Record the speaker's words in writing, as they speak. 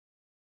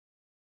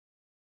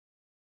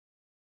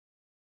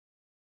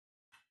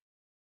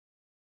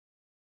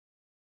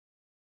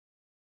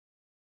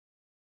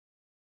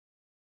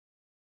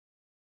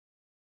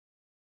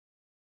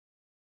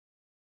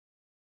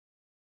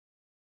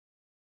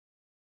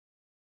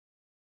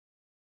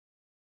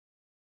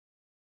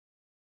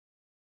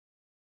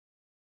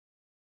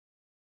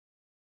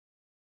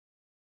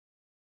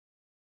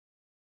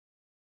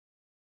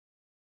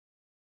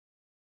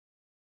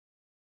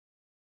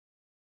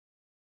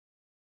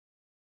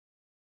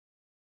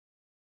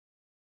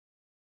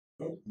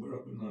Oh, we're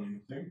up and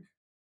running, I think.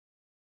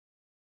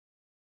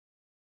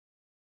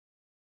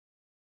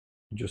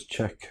 Just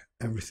check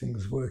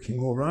everything's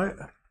working all right.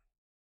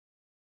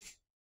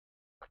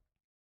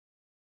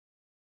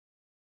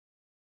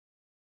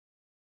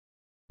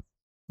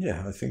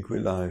 Yeah, I think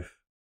we're live.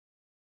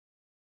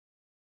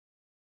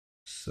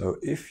 So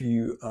if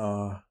you're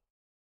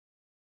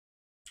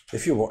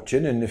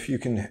watching and if you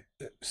can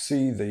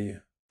see the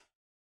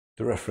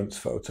reference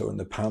photo and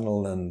the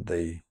panel and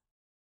the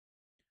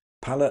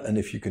palette, and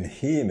if you can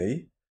hear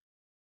me,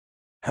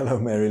 hello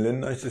Mary Lynn,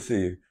 nice to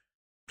see you.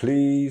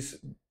 Please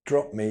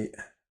drop me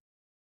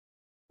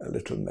a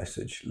little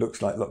message.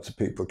 Looks like lots of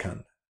people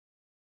can.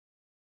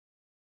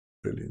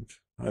 Brilliant.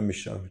 Hi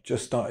Michelle.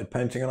 Just started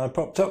painting and I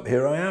popped up.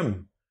 Here I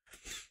am.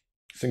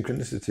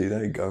 Synchronicity.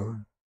 There you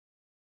go.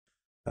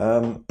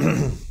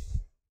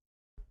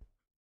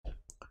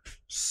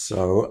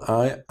 So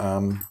I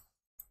am.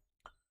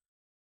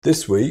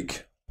 This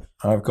week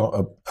I've got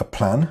a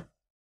plan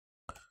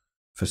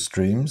for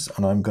streams,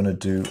 and I'm going to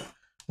do.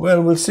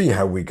 Well, we'll see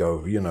how we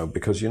go.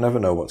 Because you never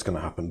know what's going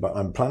to happen. But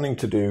I'm planning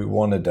to do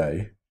one a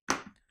day,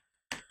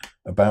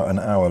 about an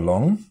hour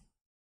long.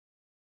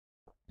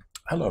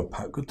 Hello,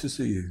 Pat. Good to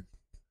see you.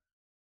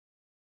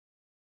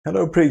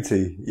 Hello,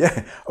 Preeti.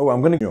 Yeah. Oh,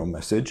 I'm going to get your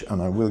message,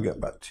 and I will get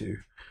back to you.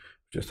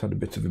 Just had a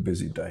bit of a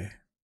busy day.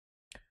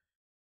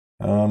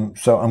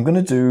 So I'm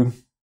going to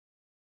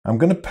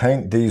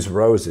paint these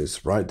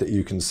roses, right, that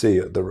you can see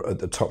at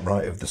the top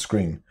right of the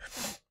screen.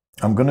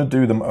 I'm going to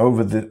do them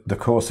over the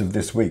course of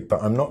this week,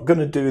 but I'm not going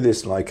to do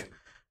this like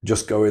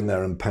just go in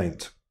there and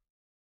paint,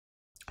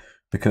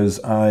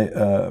 because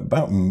I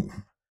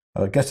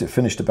guess it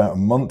finished about a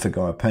month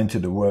ago. I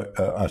painted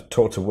I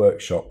taught a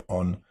workshop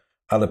on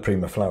alla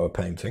prima flower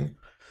painting,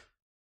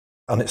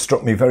 and it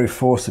struck me very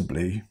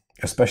forcibly,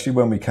 especially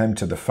when we came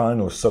to the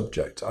final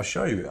subject. I'll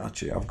show you,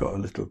 actually. I've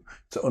got it's an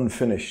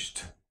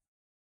unfinished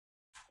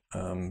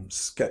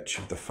sketch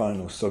of the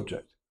final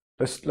subject.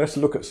 Let's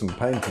look at some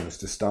paintings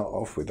to start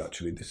off with.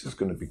 Actually, this is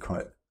going to be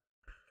quite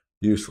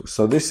useful.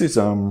 So this was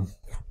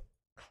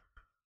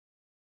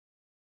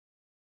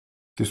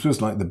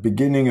like the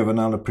beginning of an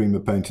alla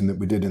prima painting that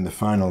we did in the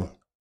final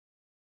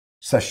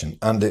session,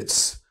 and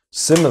it's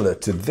similar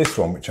to this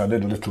one, which I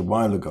did a little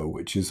while ago,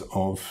 which is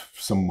of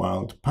some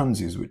wild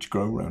pansies which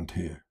grow around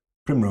here.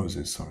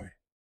 Primroses, sorry.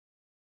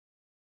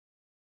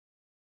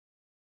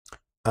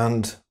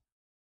 And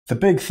the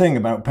big thing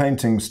about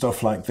painting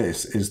stuff like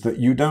this is that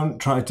you don't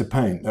try to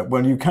paint.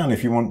 Well, you can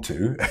if you want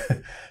to,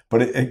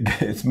 but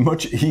it's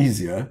much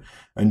easier,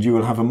 and you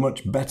will have a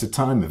much better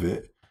time of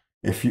it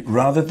if you,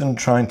 rather than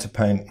trying to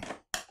paint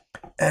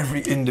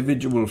every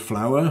individual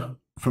flower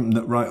from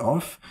the right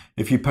off,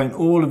 if you paint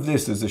all of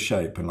this as a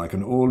shape,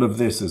 and all of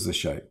this as a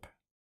shape,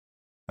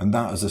 and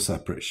that as a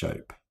separate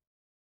shape,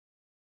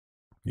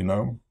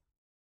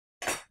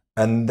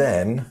 and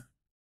then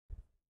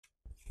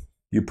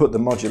you put the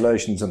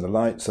modulations and the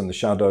lights and the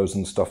shadows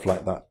and stuff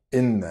like that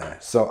in there.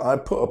 So I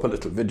put up a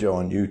little video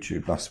on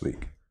YouTube last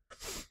week.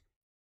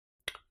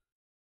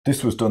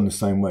 This was done the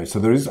same way. So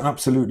there is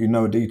absolutely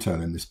no detail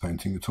in this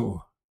painting at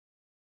all.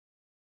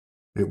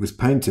 It was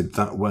painted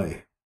that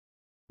way.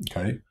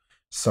 Okay.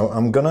 So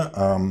I'm gonna,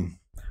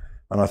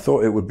 and I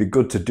thought it would be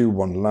good to do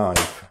one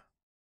live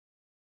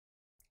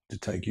to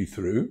take you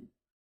through.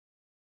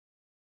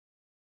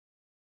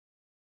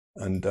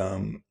 And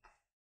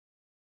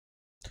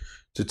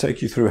to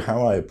take you through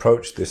how I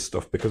approach this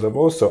stuff, because I've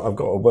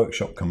got a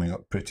workshop coming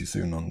up pretty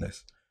soon on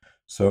this.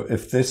 So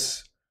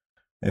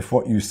if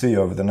what you see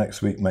over the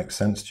next week makes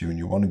sense to you and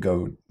you want to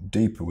go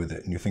deeper with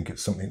it and you think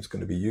it's something that's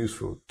going to be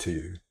useful to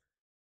you,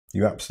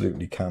 you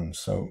absolutely can.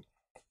 So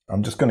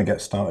I'm just going to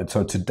get started.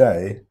 So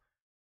today,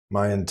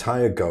 my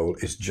entire goal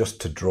is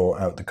just to draw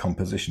out the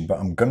composition, but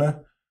I'm going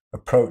to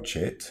approach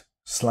it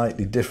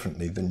slightly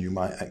differently than you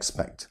might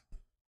expect.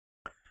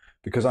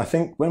 Because I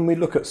think when we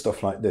look at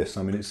stuff like this,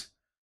 I mean,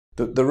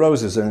 the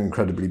roses are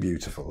incredibly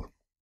beautiful,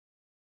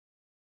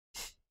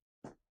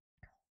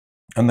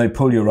 and they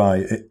pull your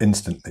eye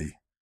instantly.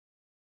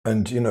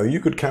 And you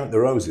could count the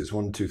roses: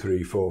 1, 2,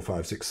 3, 4,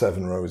 5, 6,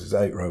 7 roses,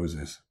 8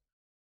 roses.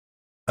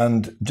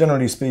 And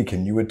generally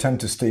speaking, you would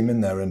tend to steam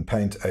in there and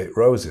paint 8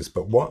 roses.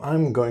 But what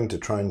I'm going to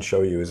try and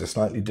show you is a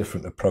slightly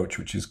different approach,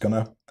 which is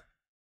gonna,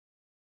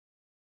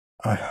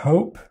 I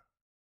hope,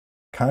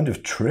 kind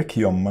of trick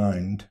your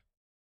mind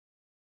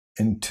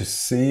into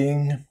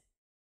seeing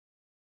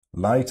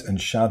light and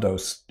shadow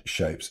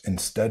shapes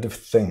instead of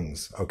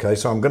things. Okay,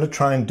 so I'm going to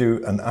try and do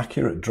an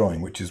accurate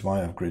drawing, which is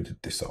why I've gridded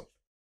this up.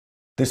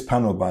 This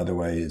panel, by the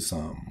way, is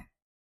how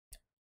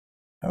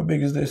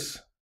big is this?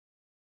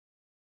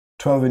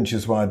 12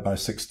 inches wide by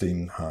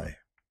 16 high.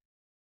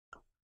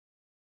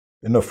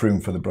 Enough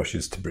room for the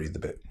brushes to breathe a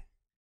bit.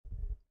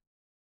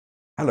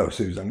 Hello,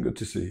 Susan, good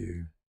to see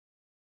you.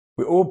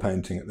 We're all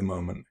painting at the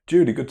moment.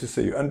 Judy, good to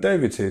see you. And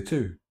David's here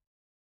too.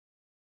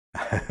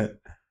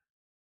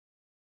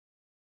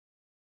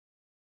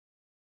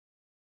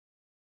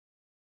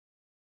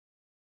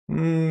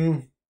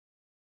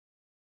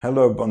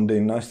 Hello,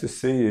 Bondine. Nice to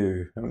see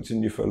you. Haven't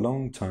seen you for a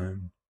long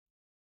time.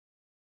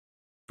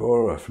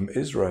 Bora from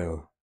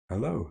Israel.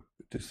 Hello,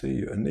 good to see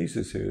you. And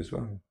Lisa's here as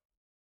well.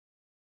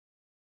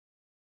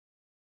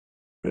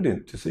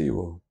 Brilliant to see you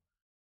all.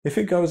 If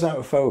it goes out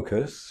of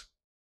focus,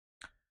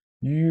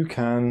 you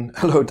can...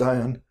 Hello,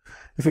 Diane.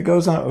 If it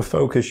goes out of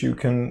focus, you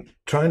can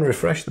try and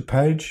refresh the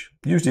page.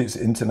 Usually it's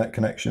internet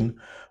connection.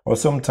 Or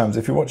sometimes,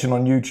 if you're watching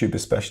on YouTube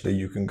especially,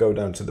 you can go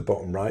down to the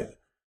bottom right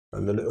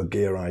and the little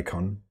gear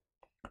icon,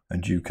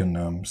 and you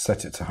can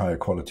set it to higher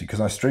quality, because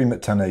I stream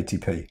at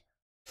 1080p,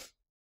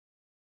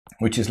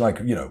 which is like,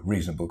 you know,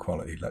 reasonable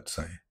quality, let's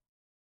say.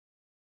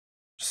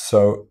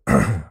 So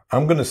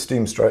I'm going to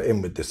steam straight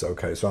in with this,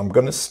 okay? So I'm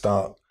going to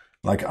start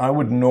like I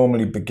would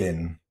normally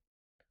begin,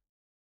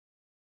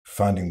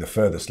 finding the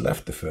furthest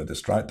left, the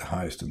furthest right, the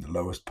highest and the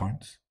lowest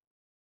points.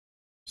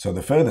 So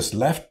the furthest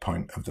left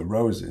point of the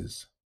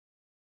roses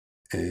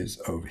is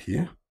over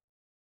here.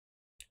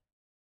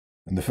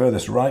 And the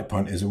furthest right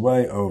point is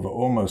away over,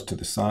 almost to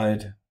the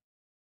side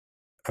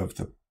of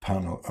the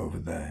panel over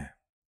there.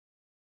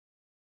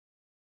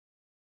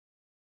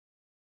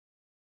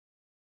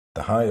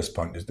 The highest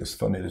point is this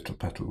funny little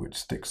petal which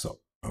sticks up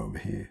over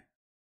here.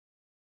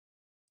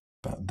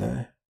 About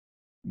there.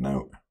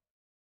 No.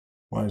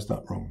 Why is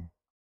that wrong?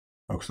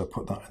 Oh, because I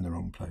put that in the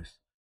wrong place.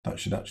 That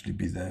should actually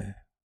be there.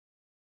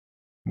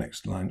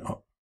 Next line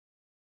up.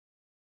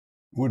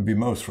 Would be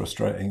most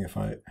frustrating if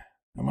I...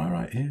 Am I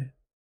right here?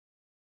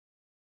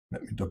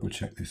 Let me double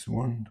check this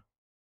one.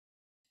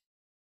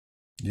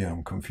 Yeah,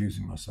 I'm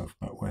confusing myself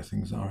about where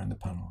things are in the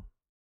panel.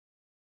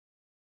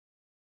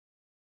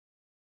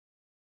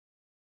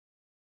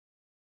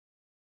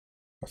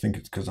 I think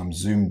it's because I'm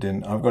zoomed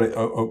in. I've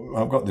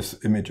got this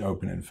image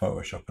open in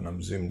Photoshop and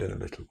I'm zoomed in a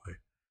little way.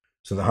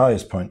 So the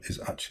highest point is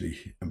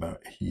actually about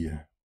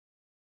here.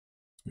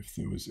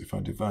 If I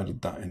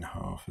divided that in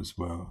half as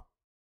well,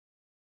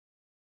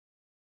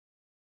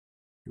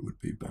 it would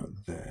be about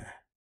there.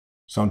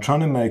 So I'm trying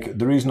to make,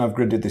 the reason I've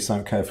gridded this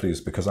out carefully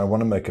is because I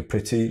want to make a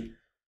pretty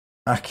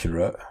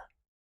accurate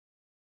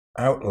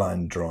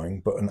outline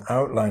drawing, but an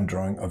outline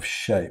drawing of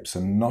shapes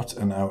and not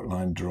an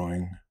outline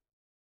drawing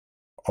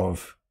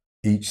of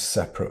each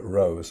separate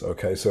rose.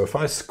 Okay, so if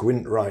I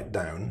squint right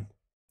down,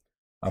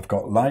 I've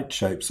got light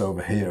shapes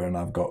over here and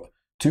I've got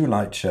two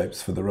light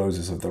shapes for the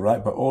roses of the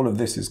right, but all of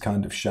this is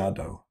kind of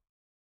shadow.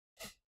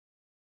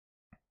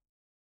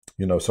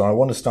 You know, so I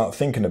want to start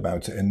thinking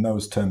about it in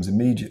those terms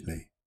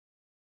immediately.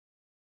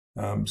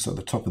 So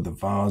the top of the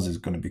vase is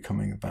going to be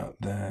coming about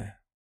there.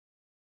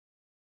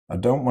 I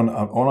don't want,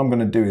 all I'm going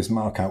to do is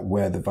mark out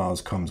where the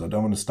vase comes. I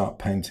don't want to start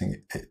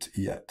painting it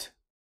yet,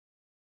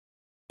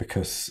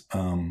 because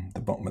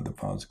the bottom of the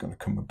vase is going to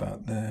come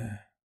about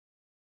there.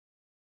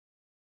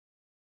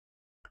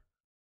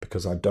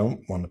 Because I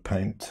don't want to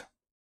paint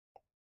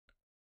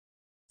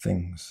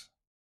things.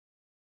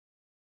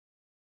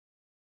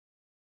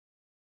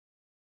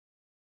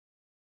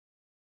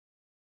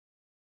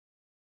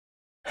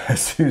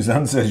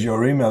 Suzanne says,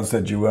 your email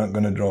said you weren't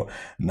going to draw.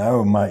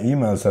 No, my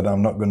email said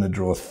I'm not going to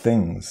draw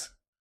things.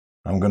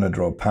 I'm going to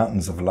draw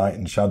patterns of light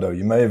and shadow.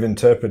 You may have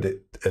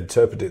interpreted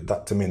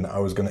that to mean that I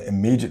was going to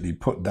immediately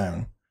put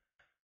down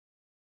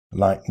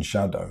light and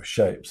shadow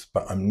shapes,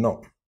 but I'm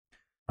not.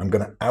 I'm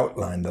going to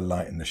outline the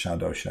light and the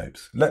shadow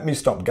shapes. Let me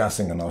stop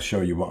gassing and I'll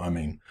show you what I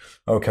mean.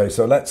 Okay,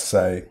 so let's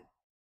say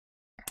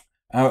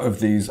out of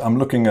these, I'm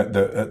looking at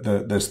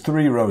there's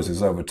three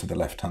roses over to the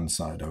left-hand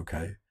side,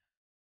 okay?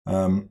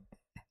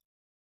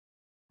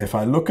 If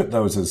I look at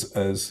those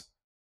as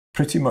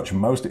pretty much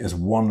mostly as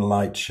one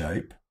light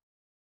shape,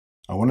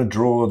 I want to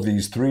draw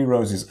these three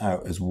roses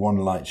out as one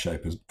light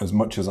shape as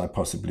much as I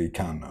possibly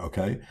can,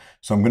 okay?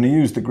 So I'm going to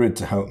use the grid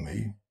to help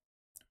me.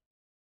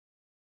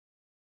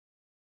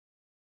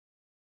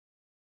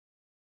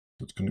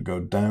 It's going to go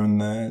down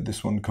there.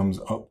 This one comes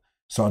up.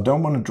 So I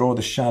don't want to draw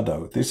the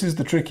shadow. This is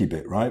the tricky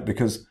bit, right?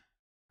 Because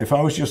if I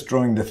was just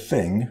drawing the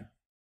thing,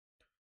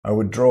 I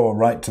would draw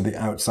right to the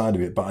outside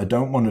of it, but I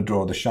don't want to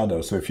draw the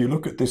shadow. So if you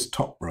look at this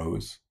top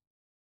rose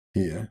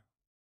here,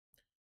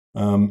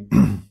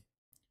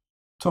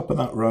 top of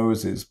that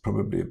rose is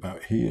probably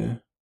about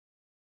here.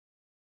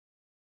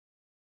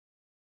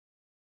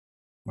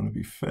 I want to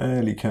be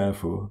fairly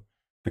careful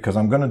because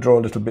I'm going to draw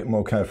a little bit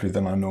more carefully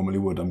than I normally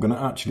would. I'm going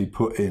to actually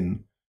put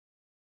in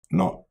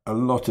not a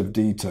lot of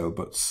detail,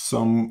 but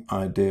some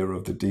idea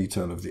of the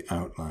detail of the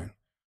outline.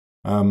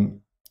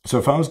 So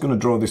if I was going to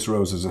draw this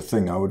rose as a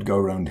thing, I would go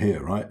around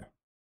here, right?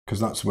 Because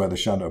that's where the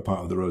shadow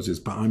part of the rose is,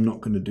 but I'm not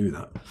going to do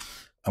that.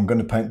 I'm going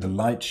to paint the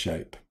light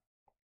shape.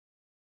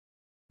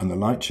 And the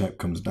light shape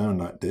comes down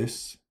like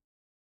this,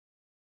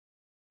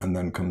 and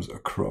then comes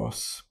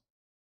across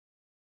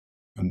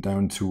and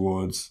down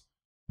towards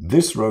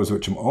this rose,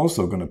 which I'm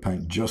also going to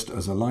paint just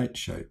as a light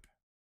shape.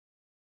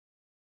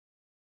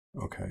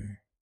 Okay.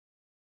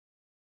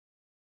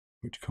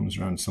 Which comes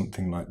around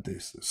something like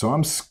this. So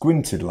I'm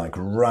squinted like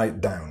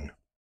right down.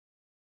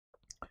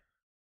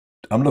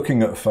 I'm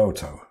looking at a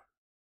photo,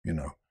 you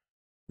know,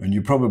 and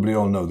you probably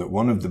all know that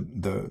one of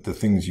the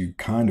things you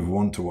kind of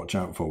want to watch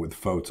out for with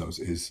photos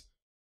is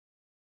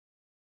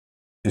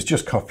is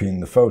just copying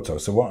the photo.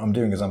 So what I'm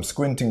doing is I'm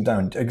squinting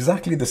down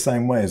exactly the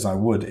same way as I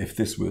would if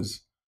this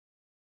was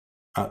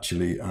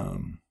actually a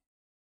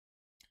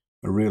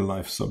real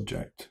life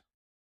subject,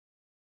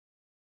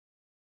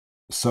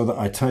 so that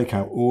I take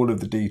out all of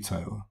the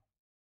detail,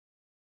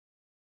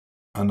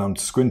 and I'm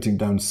squinting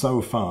down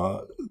so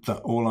far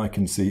that all I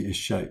can see is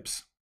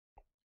shapes.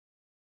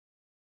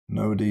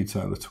 No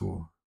detail at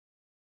all.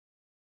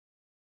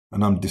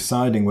 And I'm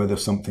deciding whether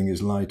something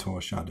is light or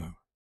shadow.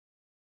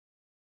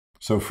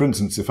 So for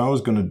instance, if I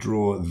was going to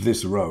draw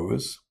this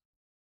rose,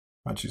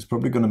 actually it's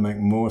probably going to make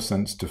more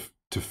sense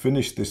to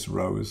finish this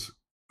rose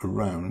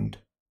around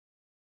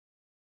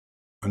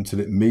until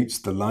it meets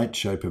the light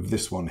shape of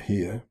this one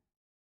here,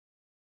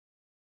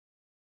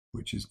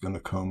 which is going to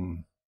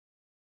come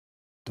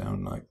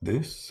down like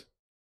this.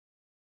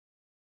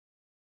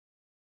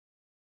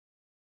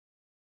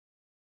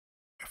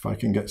 If I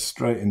can get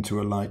straight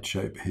into a light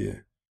shape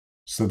here.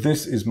 So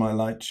this is my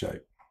light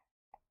shape.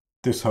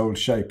 This whole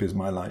shape is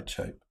my light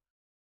shape.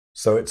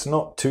 So it's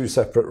not two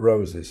separate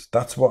roses.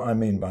 That's what I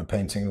mean by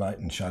painting light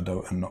and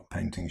shadow and not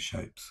painting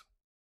shapes.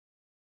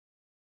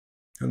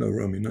 Hello,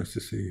 Romy. Nice to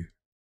see you.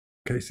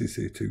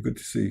 KCC too. Good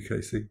to see you,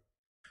 Casey.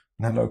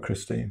 And hello,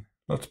 Christine.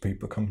 Lots of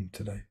people coming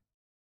today.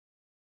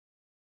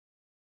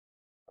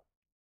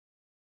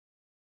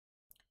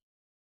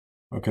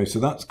 Okay, so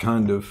that's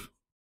kind of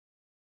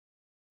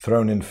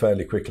thrown in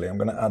fairly quickly. I'm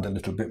going to add a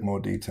little bit more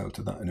detail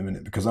to that in a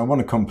minute because I want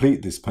to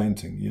complete this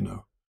painting, you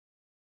know,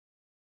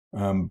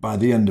 by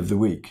the end of the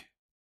week.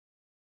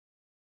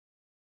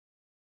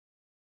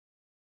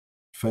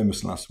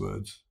 Famous last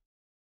words.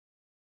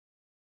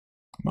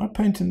 Am I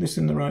painting this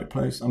in the right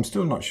place? I'm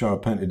still not sure I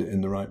painted it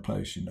in the right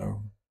place, you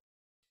know.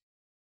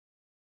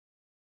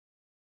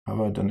 Have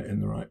I done it in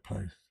the right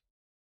place?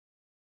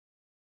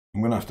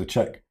 I'm going to have to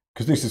check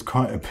because this is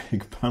quite a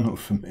big panel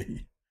for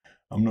me.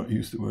 I'm not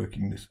used to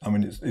working this. I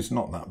mean, it's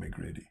not that big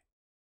really,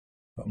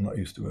 but I'm not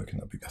used to working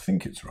that big. I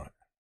think it's right.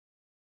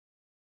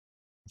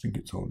 I think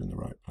it's all in the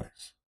right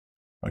place.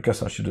 I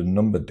guess I should have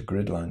numbered the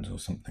grid lines or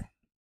something.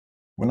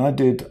 When I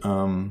did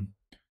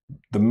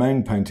the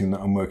main painting that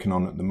I'm working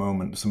on at the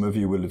moment, some of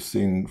you will have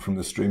seen from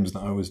the streams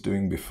that I was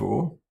doing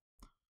before,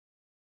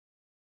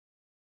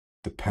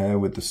 the pear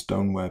with the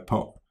stoneware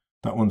pot.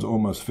 That one's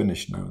almost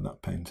finished now,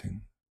 that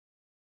painting.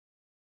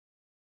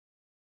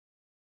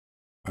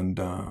 And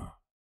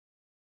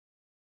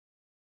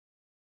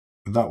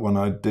that one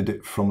I did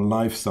it from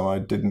life, so I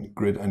didn't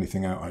grid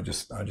anything out. I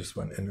just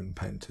went in and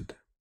painted.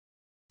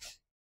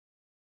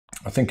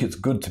 I think it's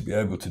good to be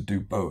able to do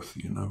both,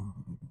 you know.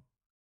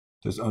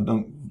 I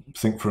don't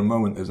think for a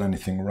moment there's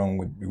anything wrong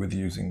with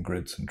using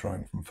grids and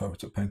drawing from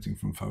painting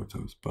from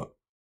photos, but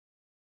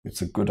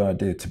it's a good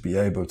idea to be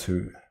able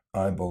to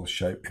eyeball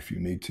shape if you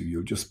need to.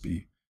 You'll just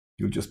be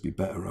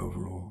better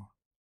overall.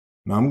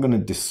 Now I'm going to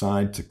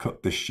decide to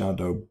cut this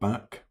shadow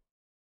back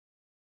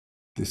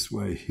this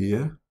way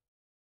here.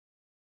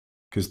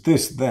 Because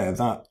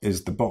that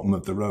is the bottom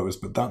of the rose,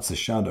 but that's a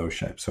shadow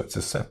shape, so it's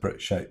a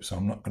separate shape, so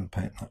I'm not going to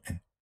paint that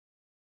in.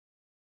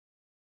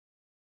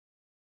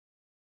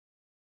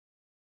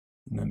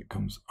 And then it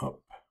comes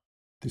up.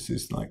 This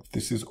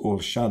is all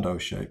shadow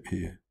shape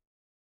here.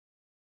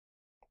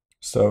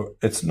 So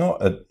it's not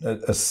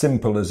as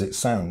simple as it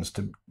sounds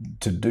to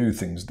do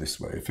things this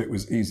way. If it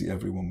was easy,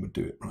 everyone would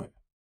do it right.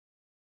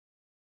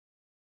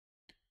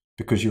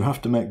 Because you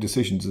have to make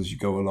decisions as you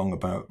go along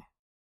about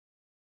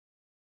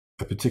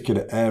a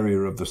particular area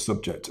of the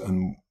subject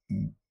and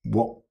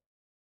what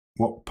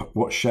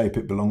shape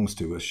it belongs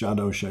to, a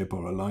shadow shape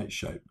or a light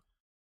shape.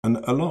 And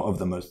a lot of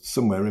them are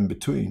somewhere in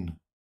between.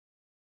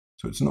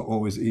 So it's not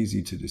always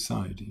easy to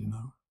decide, you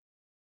know.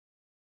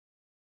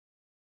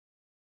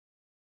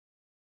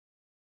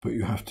 But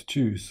you have to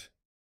choose.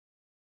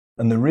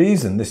 And the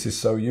reason this is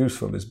so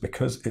useful is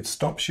because it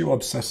stops you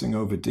obsessing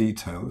over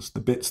details, the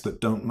bits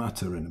that don't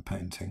matter in a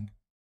painting.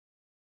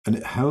 And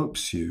it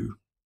helps you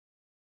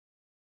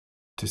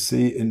to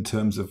see in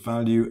terms of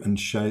value and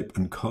shape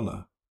and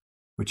colour,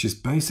 which is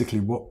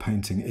basically what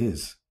painting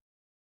is.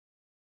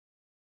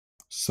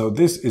 So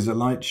this is a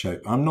light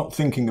shape. I'm not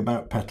thinking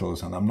about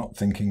petals and I'm not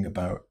thinking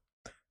about,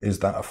 is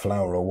that a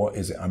flower or what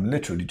is it? I'm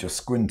literally just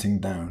squinting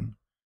down,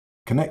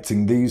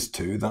 connecting these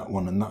two, that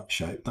one and that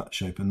shape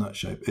and that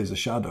shape is a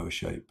shadow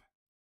shape.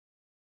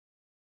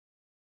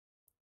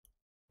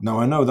 Now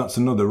I know that's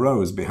another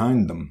rose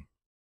behind them,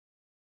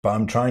 but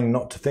I'm trying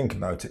not to think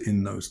about it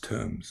in those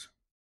terms.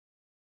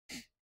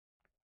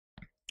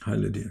 Hi,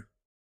 Lydia.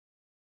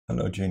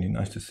 Hello, Jeannie.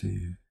 Nice to see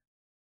you.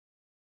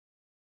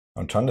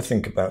 I'm trying to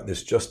think about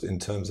this just in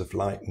terms of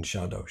light and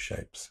shadow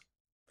shapes.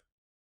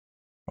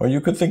 Or you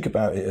could think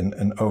about it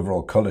in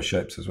overall color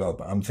shapes as well,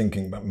 but I'm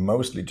thinking about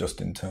mostly just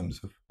in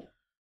terms of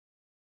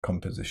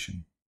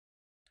composition.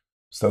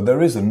 So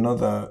there's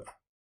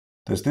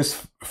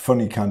this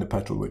funny kind of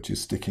petal which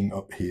is sticking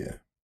up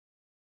here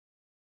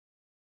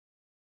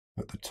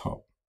at the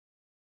top.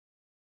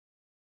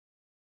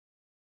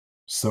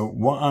 So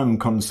what I'm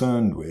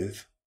concerned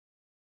with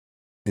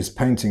is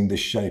painting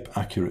this shape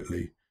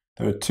accurately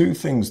There are two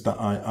things that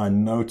I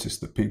notice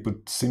that people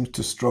seem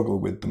to struggle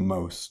with the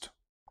most.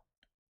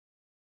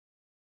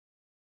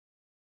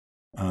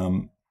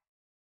 And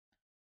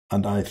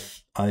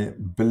I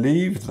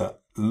believe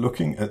that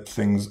looking at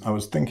things, I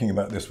was thinking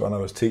about this when I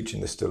was teaching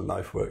the Still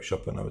Life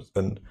workshop,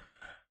 and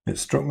it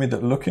struck me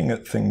that looking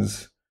at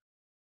things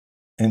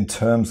in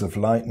terms of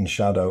light and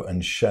shadow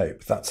and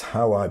shape, that's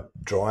how I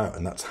draw out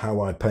and that's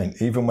how I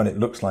paint. Even when it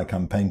looks like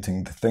I'm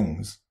painting the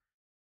things,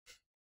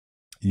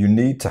 you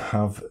need to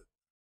have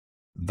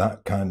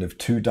that kind of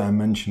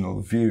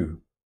two-dimensional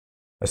view,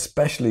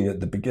 especially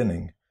at the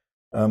beginning.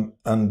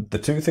 And the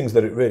two things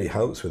that it really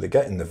helps with are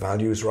getting the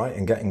values right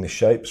and getting the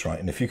shapes right.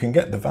 And if you can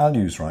get the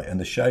values right and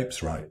the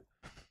shapes right,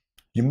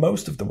 you're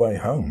most of the way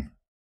home.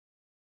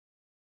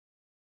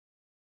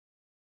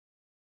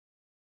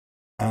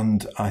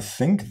 And I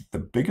think the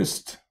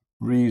biggest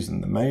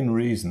reason, the main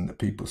reason that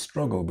people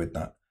struggle with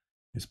that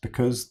is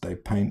because they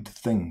paint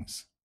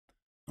things.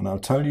 And I'll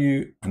tell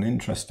you an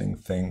interesting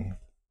thing.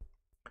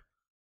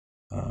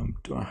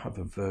 Do I have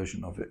a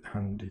version of it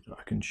handy that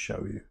I can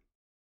show you?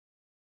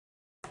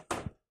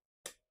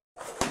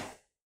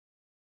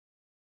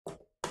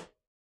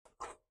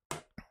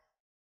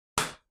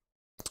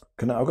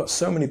 I've got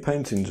so many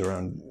paintings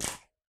around,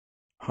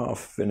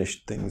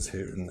 half-finished things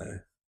here and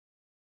there.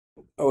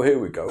 Oh, here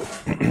we go.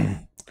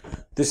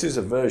 This is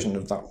a version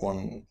of that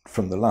one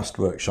from the last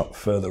workshop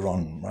further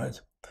on, right?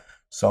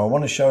 So I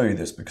want to show you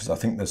this because I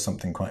think there's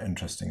something quite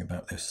interesting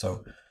about this.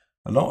 So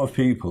a lot of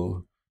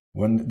people,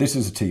 this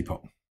is a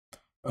teapot.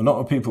 A lot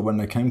of people, when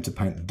they came to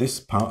paint this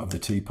part of the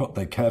teapot,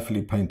 they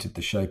carefully painted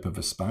the shape of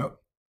a spout.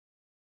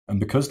 And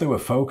because they were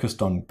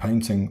focused on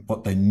painting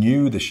what they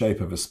knew the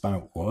shape of a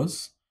spout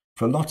was,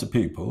 for a lot of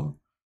people,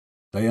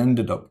 they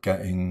ended up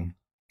getting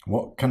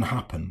what can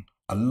happen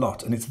a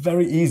lot. And it's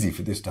very easy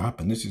for this to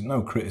happen. This is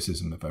no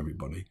criticism of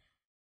everybody.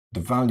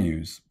 The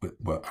values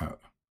were out.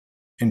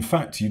 In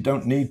fact, you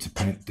don't need to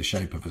paint the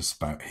shape of a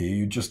spout here.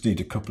 You just need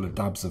a couple of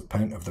dabs of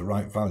paint of the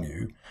right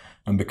value.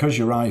 And because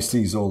your eye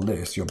sees all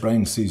this, your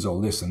brain sees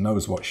all this and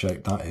knows what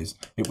shape that is,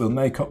 it will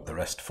make up the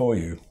rest for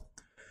you.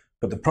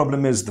 But the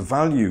problem is the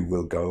value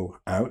will go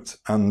out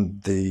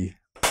and the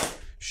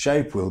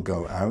shape will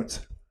go out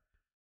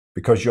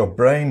because your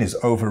brain is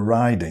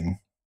overriding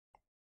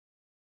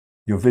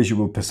your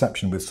visual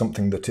perception with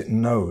something that it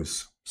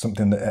knows,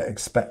 something that it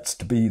expects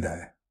to be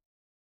there.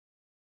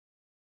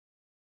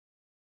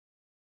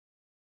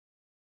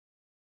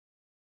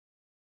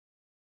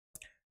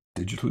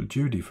 Digital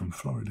Judy from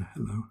Florida,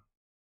 hello.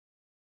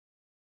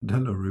 And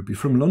hello, Ruby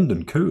from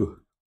London, cool.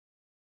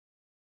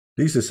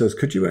 Lisa says,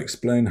 could you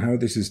explain how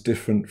this is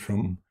different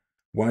from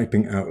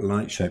wiping out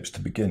light shapes to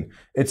begin?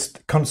 It's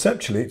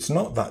conceptually, it's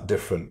not that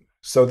different.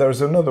 So there's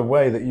another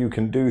way that you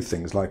can do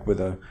things like with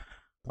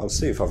I'll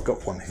see if I've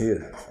got one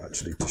here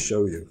actually to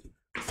show you.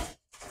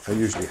 I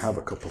usually have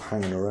a couple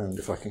hanging around.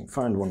 If I can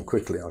find one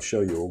quickly, I'll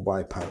show you a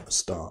wipe out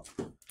start.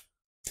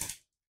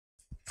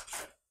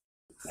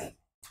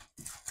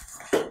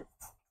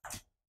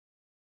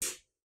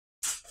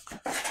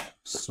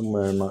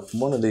 Somewhere in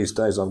one of these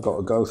days I've got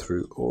to go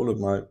through all of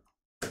my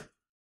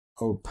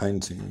old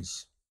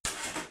paintings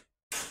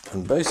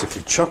and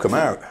basically chuck them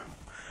out.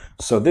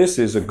 So this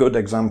is a good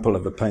example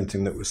of a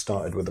painting that was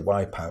started with a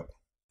wipeout,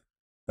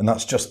 and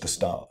that's just the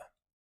start.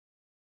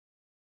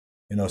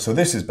 You know, so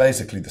this is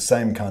basically the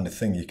same kind of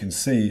thing. You can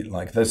see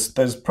like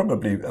there's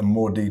probably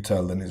more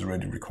detail than is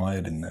really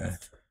required in there.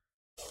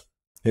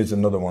 Here's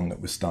another one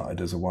that was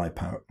started as a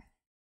wipeout.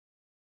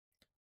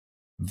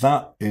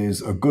 That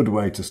is a good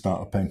way to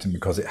start a painting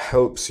because it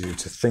helps you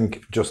to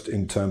think just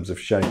in terms of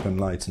shape and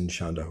light and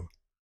shadow.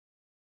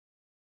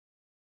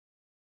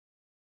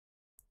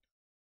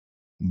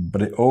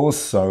 But it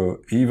also,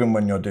 even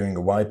when you're doing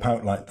a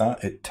wipeout like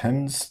that,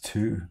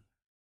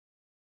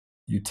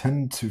 you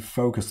tend to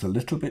focus a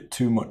little bit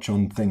too much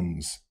on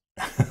things.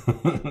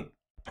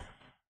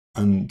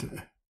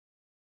 And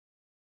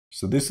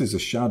so this is a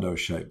shadow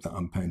shape that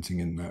I'm painting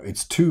in now.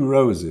 It's two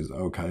roses,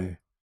 okay?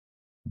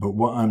 But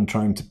what I'm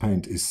trying to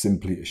paint is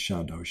simply a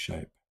shadow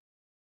shape.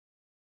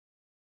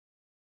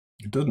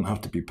 It doesn't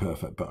have to be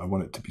perfect, but I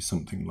want it to be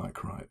something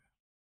like right.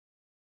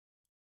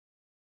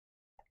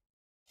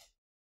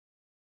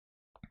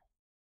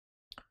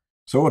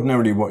 So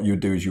ordinarily what you would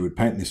do is you would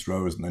paint this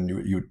rose and then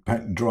you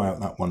would draw out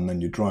that one,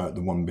 then you draw out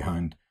the one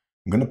behind.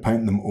 I'm going to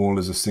paint them all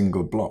as a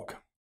single block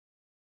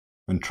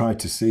and try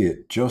to see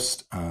it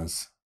just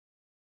as,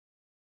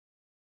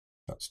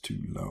 that's too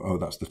low, oh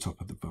that's the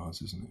top of the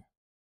vase, isn't it?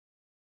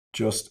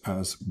 Just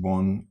as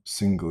one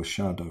single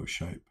shadow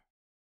shape.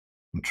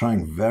 I'm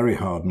trying very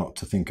hard not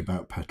to think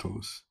about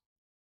petals.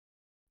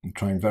 I'm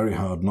trying very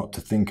hard not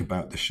to think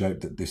about the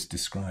shape that this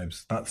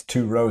describes. That's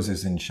two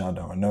roses in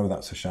shadow. I know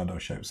that's a shadow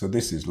shape. So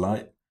this is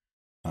light,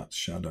 that's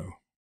shadow.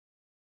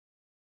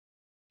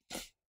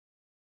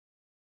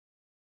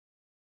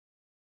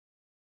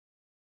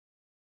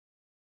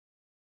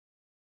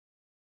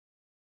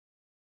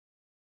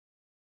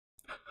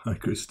 Hi,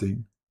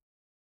 Christine.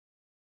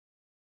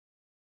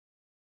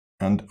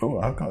 And, oh,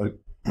 I've got a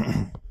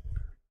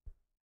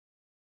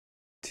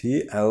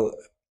TL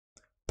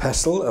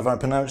Pessel, have I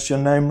pronounced your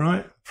name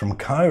right? From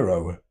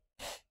Cairo.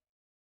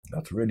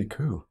 That's really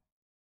cool.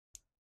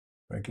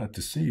 Very glad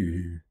to see you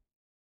here.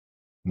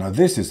 Now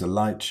this is a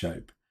light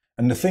shape.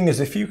 And the thing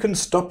is, if you can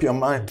stop your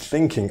mind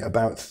thinking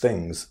about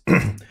things,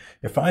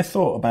 if I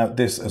thought about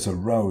this as a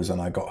rose and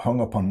I got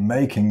hung up on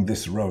making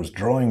this rose,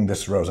 drawing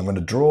this rose, I'm going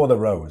to draw the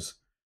rose.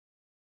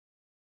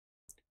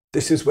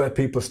 This is where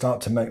people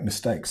start to make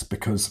mistakes,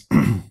 because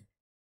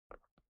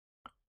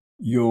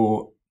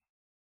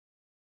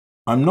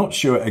I'm not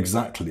sure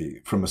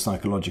exactly from a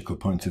psychological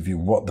point of view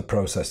what the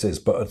process is,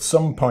 but at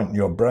some point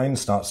your brain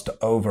starts to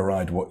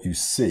override what you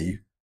see,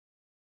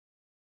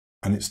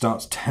 and it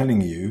starts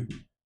telling you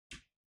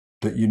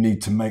that you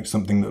need to make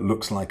something that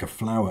looks like a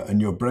flower,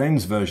 and your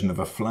brain's version of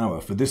a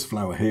flower for this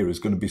flower here is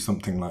going to be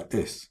something like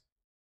this.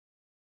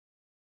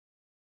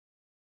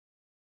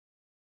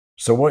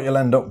 So what you'll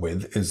end up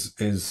with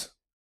is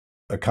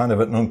a kind of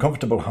an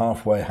uncomfortable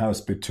halfway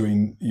house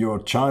between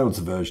your child's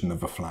version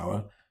of a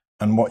flower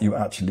and what you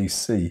actually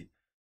see.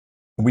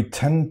 We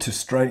tend to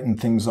straighten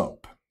things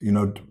up. You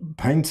know,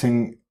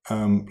 painting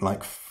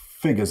like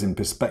figures in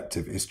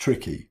perspective is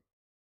tricky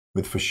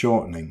with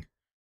foreshortening,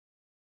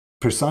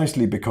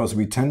 precisely because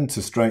we tend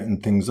to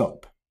straighten things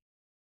up.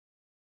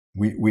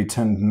 We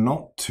tend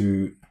not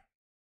to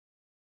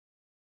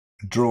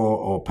draw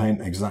or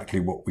paint exactly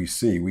what we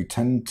see. We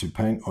tend to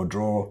paint or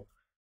draw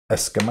a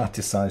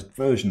schematized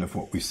version of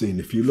what we see. And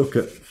if you look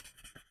at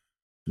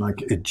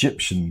like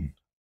Egyptian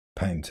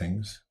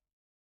paintings,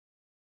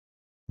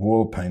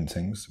 wall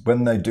paintings,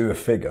 when they do a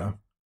figure,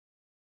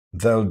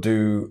 they'll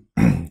do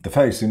the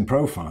face in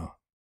profile,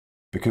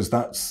 because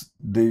that's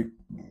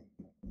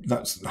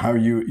how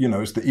you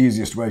know, it's the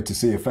easiest way to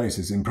see a face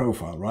is in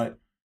profile, right?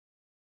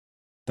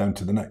 Down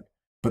to the neck.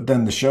 But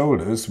then the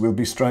shoulders will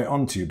be straight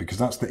on to you, because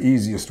that's the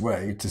easiest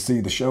way to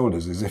see the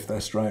shoulders, is if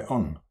they're straight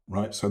on,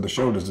 right? So the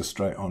shoulders are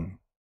straight on,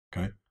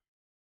 okay?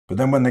 But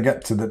then when they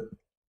get to the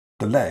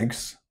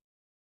legs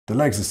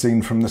are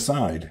seen from the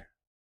side,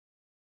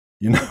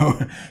 you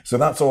know? So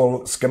that's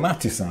all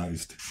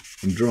schematized.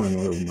 I'm drawing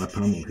all over my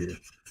panel here.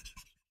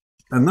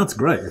 And that's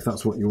great if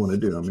that's what you want to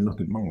do. I mean,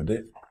 nothing wrong with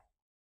it.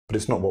 But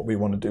it's not what we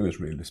want to do as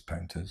realist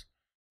painters.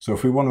 So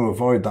if we want to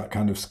avoid that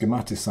kind of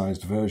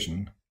schematized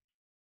version,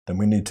 then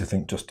we need to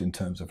think just in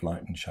terms of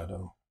light and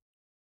shadow.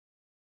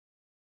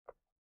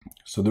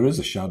 So there is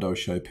a shadow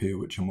shape here,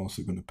 which I'm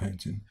also going to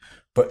paint in.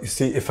 But you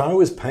see, if I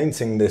was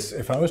painting this,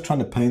 if I was trying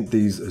to paint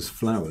these as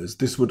flowers,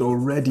 this would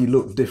already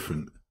look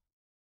different.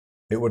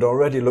 It would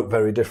already look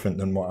very different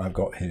than what I've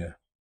got here.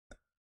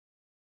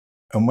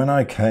 And when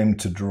I came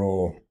to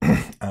draw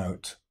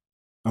out,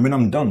 I mean,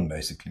 I'm done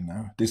basically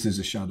now. This is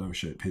a shadow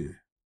shape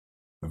here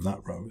of that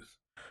rose.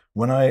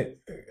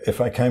 If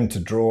I came to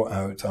draw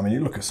out, I mean, you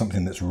look at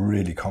something that's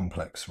really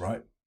complex,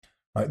 right?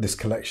 Like this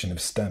collection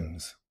of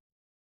stems.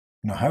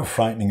 You know, how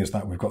frightening is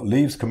that? We've got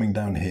leaves coming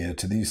down here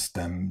to these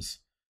stems.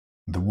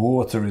 The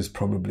water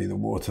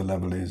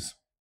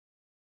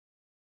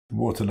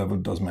level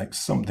does make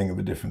something of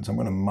a difference. I'm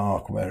going to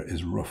mark where it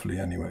is roughly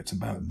anyway. It's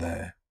about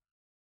there.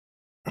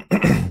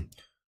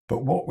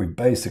 But what we've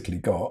basically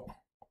got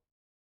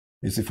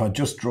is, if I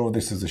just draw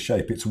this as a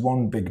shape, it's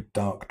one big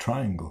dark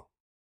triangle.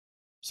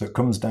 So it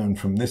comes down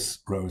from this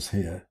rose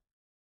here.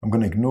 I'm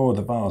going to ignore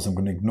the vase. I'm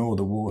going to ignore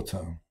the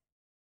water.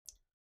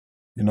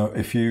 You know,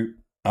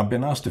 I've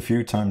been asked a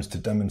few times to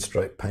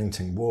demonstrate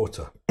painting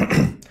water,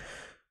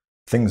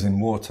 things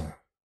in water.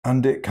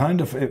 And it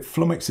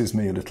flummoxes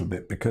me a little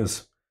bit,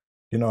 because,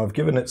 you know, I've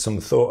given it some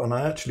thought, and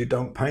I actually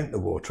don't paint the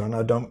water and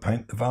I don't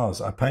paint the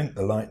vase. I paint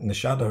the light and the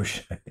shadow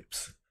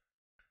shapes.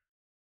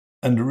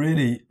 And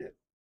really,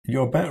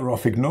 you're better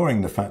off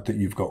ignoring the fact that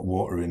you've got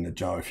water in a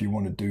jar if you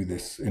want to do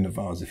this in a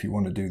vase, if you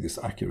want to do this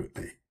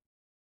accurately.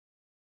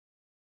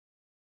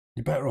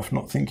 You're better off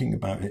not thinking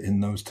about it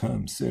in those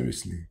terms,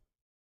 seriously.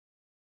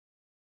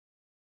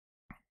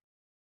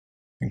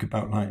 Think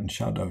about light and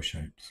shadow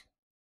shapes.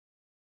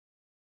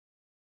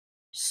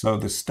 So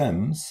the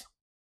stems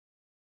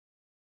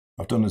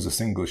I've done as a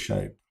single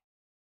shape.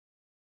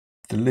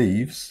 The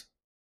leaves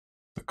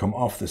that come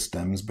off the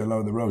stems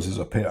below the roses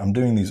up here, I'm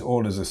doing these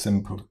all as a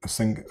single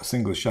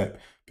shape,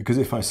 because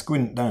if I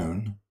squint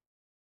down,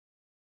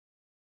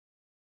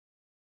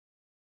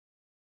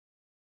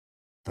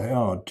 they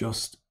are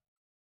just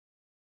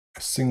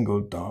a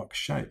single dark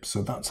shape.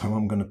 So that's how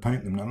I'm going to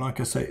paint them. Now, like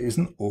I say, it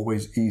isn't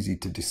always easy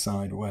to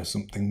decide where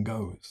something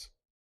goes.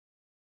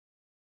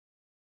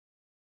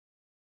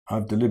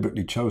 I've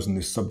deliberately chosen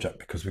this subject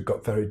because we've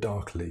got very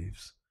dark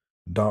leaves,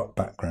 dark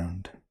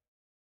background,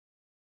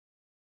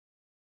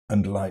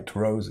 and light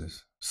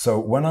roses. So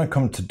when I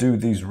come to do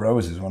these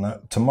roses,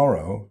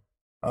 tomorrow,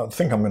 I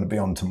think I'm going to be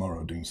on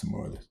tomorrow doing some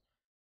more of this.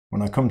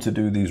 When I come to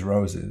do these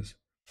roses,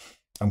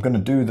 I'm going to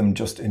do them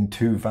just in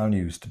two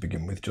values to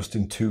begin with, just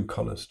in two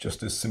colours,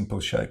 just as simple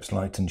shapes,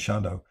 light and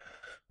shadow.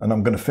 And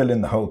I'm going to fill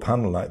in the whole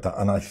panel like that.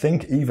 And I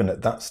think even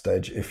at that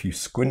stage, if you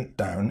squint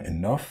down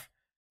enough,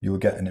 you'll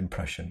get an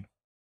impression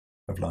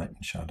of light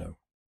and shadow.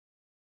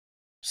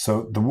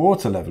 So the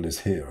water level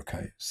is here,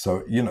 okay?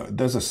 So, you know,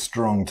 there's a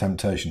strong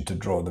temptation to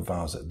draw the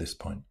vase at this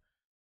point.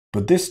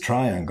 But this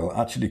triangle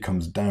actually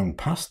comes down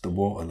past the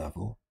water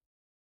level,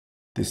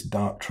 this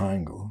dark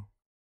triangle,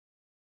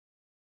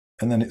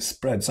 and then it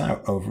spreads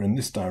out over in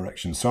this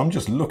direction. So I'm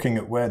just looking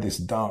at where this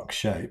dark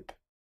shape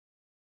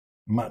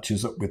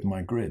matches up with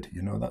my grid.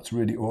 You know, that's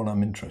really all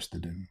I'm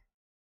interested in.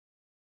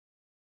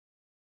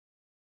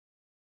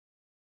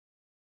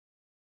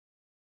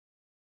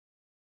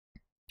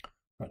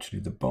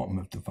 Actually, the bottom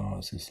of the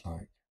vase is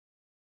like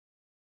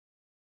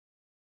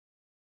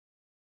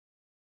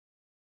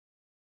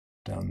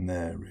down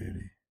there,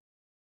 really.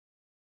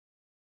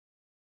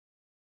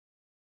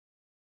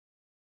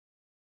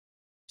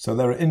 So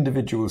there are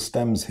individual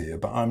stems here,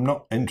 but I'm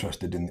not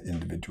interested in the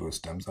individual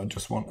stems. I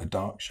just want a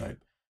dark shape.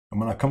 And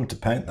when I come to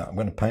paint that, I'm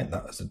going to paint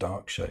that as a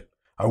dark shape.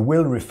 I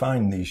will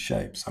refine these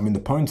shapes. I mean, the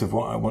point of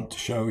what I want to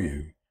show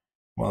you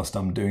whilst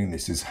I'm doing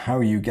this is how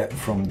you get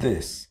from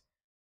this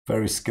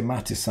very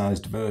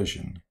schematicized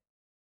version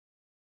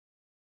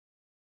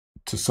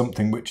to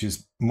something which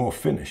is more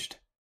finished.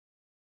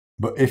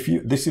 But if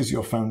you, this is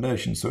your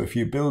foundation. So if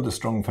you build a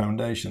strong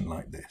foundation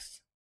like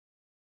this,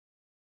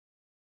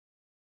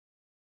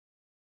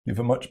 you have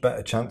a much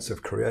better chance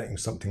of creating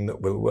something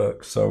that will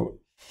work. So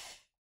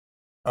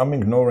I'm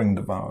ignoring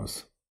the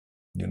vase,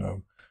 you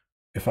know.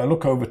 If I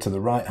look over to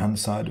the right-hand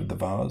side of the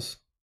vase,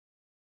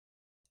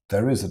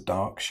 there is a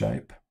dark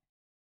shape.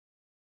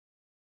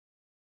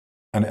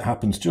 And it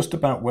happens just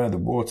about where the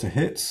water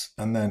hits,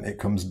 and then it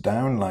comes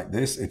down like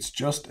this. It's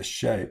just a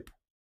shape.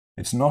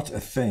 It's not a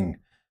thing.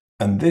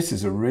 And this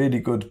is a really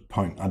good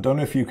point. I don't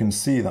know if you can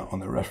see that on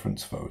the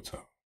reference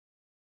photo,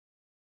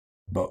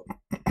 but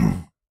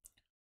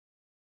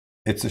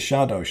it's a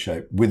shadow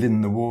shape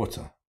within the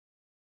water.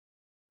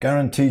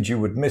 Guaranteed you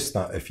would miss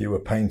that if you were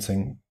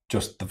painting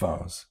just the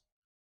vase.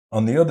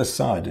 On the other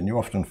side, and you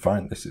often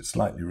find this, it's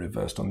slightly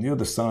reversed. On the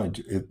other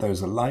side,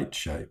 there's a light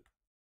shape.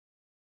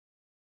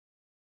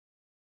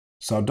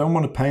 So I don't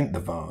want to paint the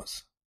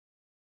vase.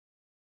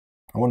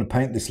 I want to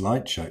paint this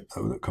light shape,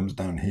 though, that comes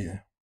down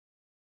here.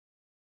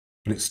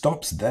 But it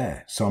stops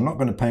there. So I'm not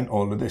going to paint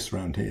all of this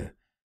around here.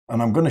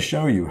 And I'm going to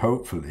show you,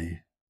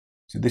 hopefully,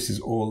 so this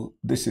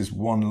is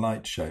one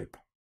light shape.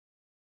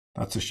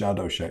 That's a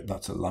shadow shape.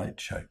 That's a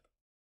light shape.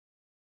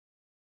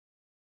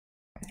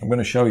 I'm going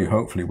to show you,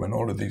 hopefully, when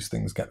all of these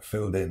things get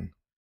filled in,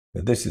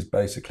 that this is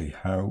basically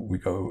how we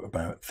go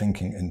about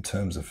thinking in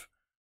terms of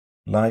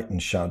light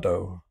and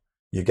shadow.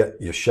 You get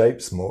your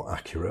shapes more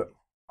accurate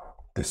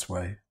this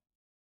way.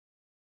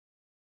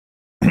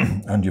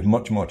 And you have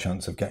much more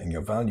chance of getting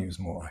your values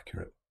more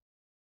accurate.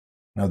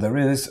 Now there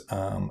is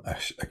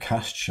a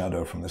cast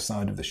shadow from the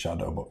side of the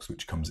shadow box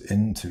which comes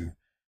into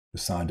the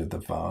side of the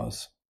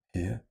vase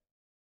here.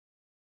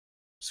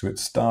 So it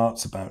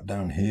starts about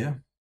down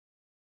here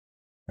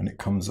and it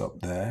comes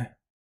up there.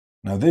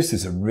 Now this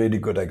is a really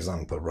good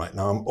example right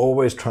now. I'm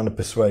always trying to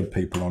persuade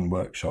people on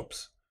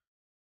workshops.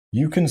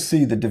 You can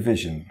see the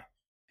division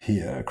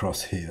here,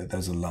 across here,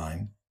 there's a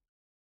line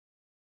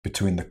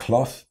between the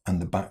cloth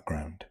and the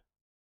background.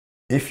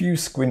 If you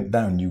squint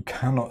down, you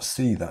cannot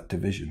see that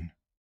division.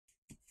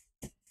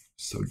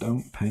 So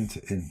don't paint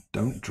it in,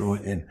 don't draw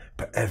it in,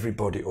 but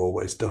everybody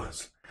always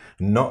does.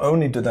 Not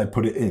only do they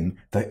put it in,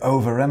 they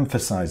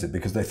overemphasize it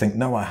because they think,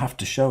 no, I have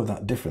to show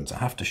that difference, I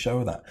have to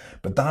show that.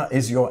 But that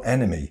is your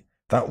enemy.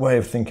 That way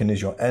of thinking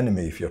is your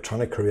enemy if you're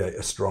trying to create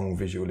a strong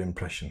visual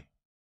impression.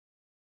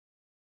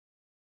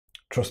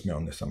 Trust me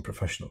on this, I'm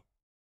professional.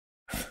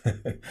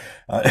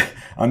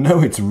 I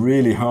know it's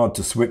really hard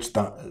to switch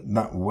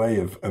that way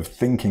of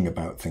thinking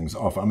about things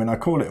off. I mean, I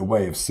call it a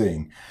way of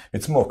seeing.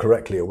 It's more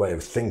correctly a way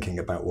of thinking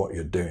about what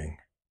you're doing,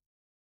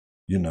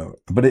 you know.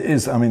 But it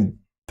is, I mean,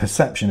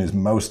 perception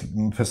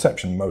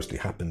mostly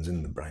happens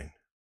in the brain.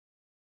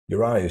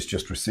 Your eye is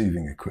just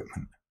receiving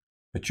equipment.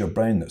 It's your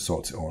brain that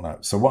sorts it all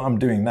out. So what I'm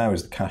doing now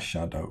is the cast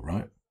shadow,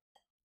 right?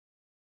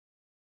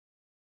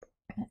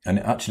 And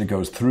it actually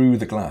goes through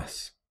the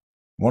glass.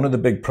 One of the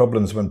big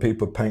problems when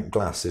people paint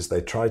glass is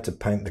they try to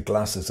paint the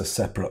glass as a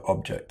separate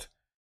object.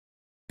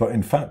 But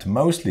in fact,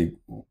 mostly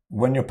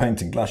when you're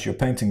painting glass, you're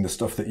painting the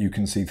stuff that you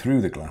can see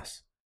through the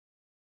glass.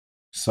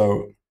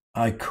 So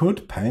I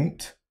could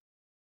paint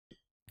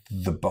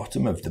the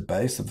bottom of the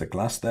base of the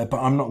glass there,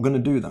 but I'm not going to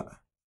do that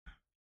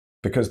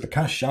because the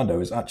cast shadow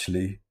is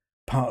actually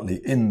partly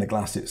in the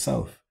glass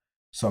itself.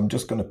 So I'm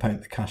just going to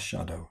paint the cast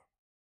shadow.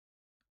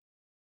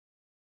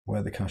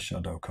 Where the cast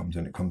shadow comes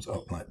in, it comes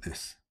up like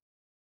this.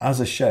 As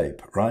a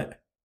shape, right?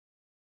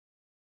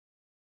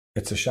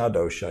 It's a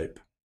shadow shape.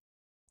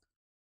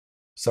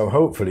 So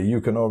hopefully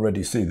you can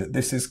already see that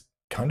this is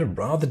kind of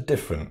rather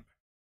different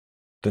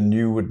than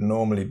you would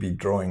normally be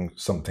drawing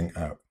something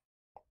out.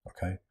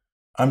 Okay,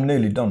 I'm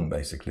nearly done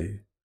basically.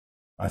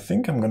 I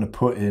think I'm going to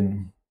put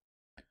in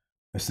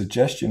a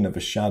suggestion of a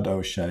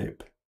shadow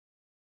shape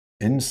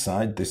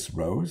inside this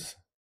rose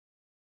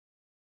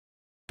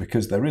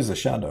because there is a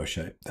shadow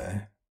shape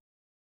there.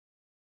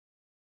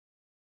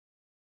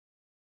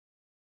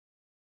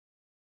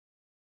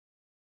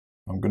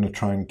 I'm going to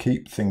try and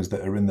keep things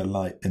that are in the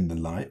light in the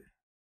light.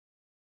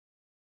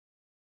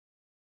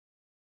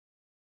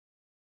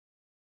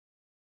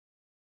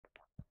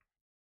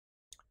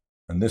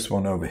 And this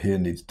one over here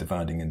needs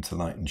dividing into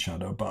light and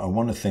shadow. But I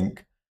want to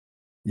think,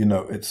 you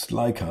know, it's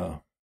like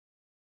a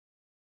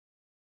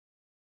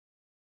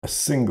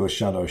single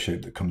shadow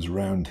shape that comes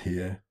round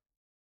here,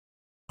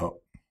 up.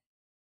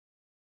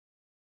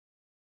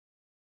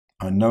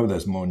 I know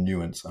there's more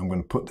nuance. I'm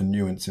going to put the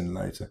nuance in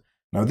later.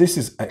 Now this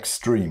is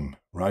extreme,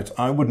 right?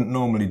 I wouldn't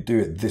normally do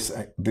it this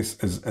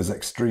as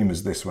extreme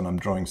as this when I'm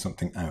drawing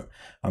something out.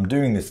 I'm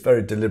doing this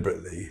very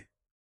deliberately.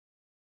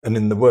 And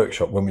in the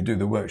workshop, when we do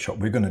the workshop,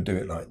 we're going to do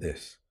it like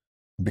this.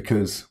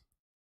 Because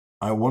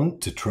I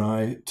want to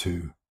try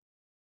to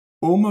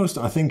almost,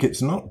 I think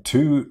it's not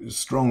too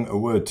strong a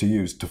word to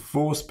use, to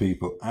force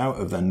people out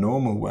of their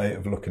normal way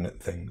of looking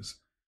at things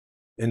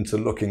into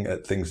looking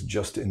at things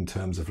just in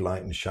terms of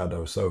light and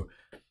shadow. So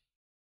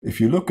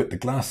if you look at the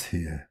glass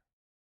here,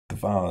 the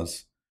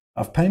vase,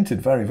 I've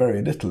painted very,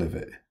 very little of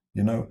it,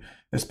 you know,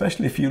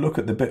 especially if you look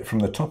at the bit from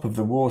the top of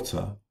the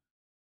water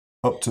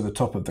up to the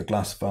top of the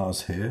glass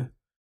vase here,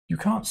 you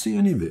can't see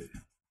any of it.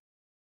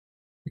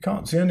 You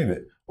can't see any of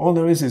it. All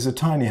there is a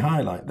tiny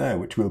highlight there,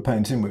 which we'll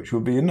paint in, which will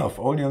be enough.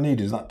 All you'll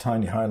need is that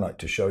tiny highlight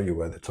to show you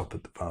where the top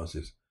of the vase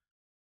is.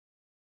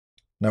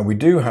 Now we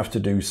do have to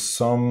do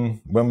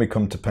some, when we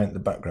come to paint the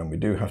background, we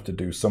do have to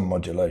do some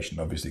modulation,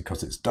 obviously,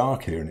 because it's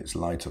dark here and it's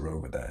lighter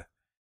over there.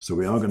 So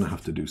we are going to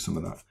have to do some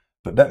of that.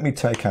 But let me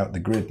take out the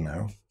grid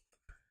now.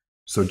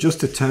 So just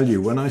to tell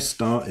you, when I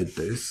started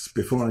this,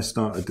 before I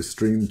started the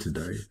stream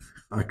today,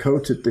 I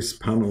coated this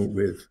panel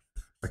with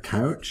a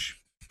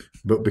couch.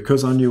 But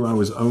because I knew I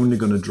was only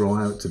going to draw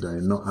out today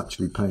and not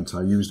actually paint,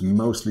 I used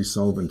mostly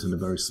solvent and a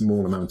very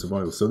small amount of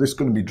oil. So this is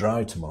going to be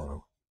dry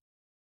tomorrow.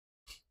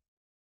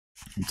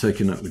 I'm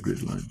taking out the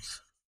grid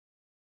lines.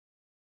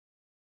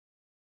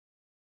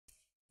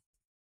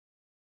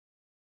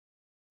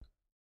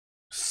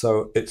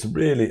 So it's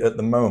really, at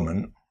the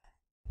moment,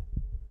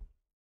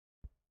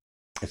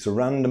 it's a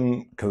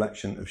random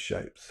collection of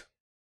shapes.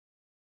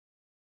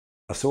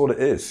 That's all it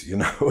is, you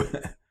know.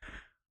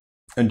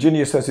 And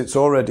Ginia says it's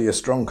already a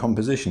strong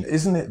composition.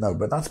 Isn't it though?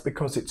 But that's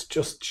because it's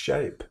just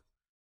shape.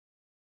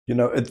 You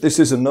know, this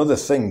is another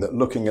thing that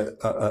looking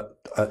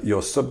at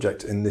your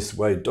subject in this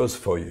way does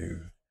for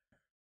you,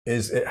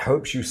 is it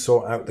helps you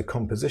sort out the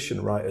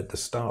composition right at the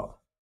start.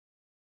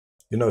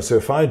 You know, so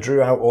if I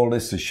drew out all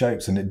this as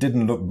shapes and it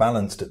didn't look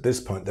balanced at this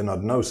point, then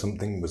I'd know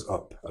something was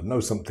up. I'd know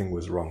something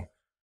was wrong.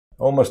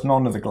 Almost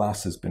none of the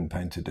glass has been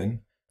painted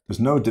in. There's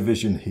no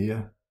division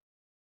here.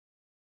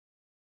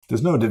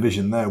 There's no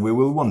division there. We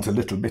will want a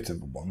little bit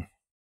of one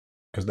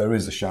because there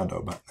is a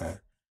shadow back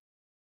there.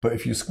 But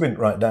if you squint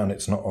right down,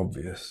 it's not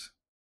obvious.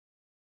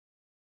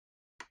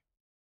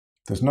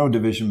 There's no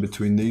division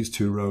between these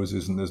two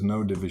roses and there's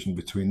no division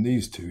between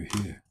these two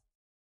here.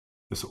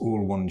 It's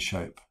all one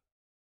shape.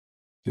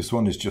 This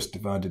one is just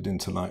divided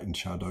into light and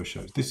shadow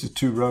shapes. This is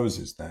two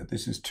roses there.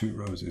 This is two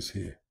roses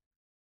here.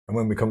 And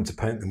when we come to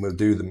paint them, we'll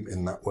do them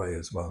in that way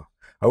as well.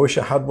 I wish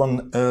I had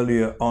one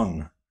earlier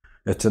on,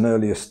 at an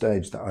earlier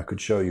stage, that I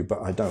could show you,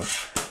 but I don't.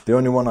 The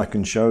only one I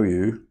can show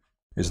you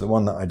is the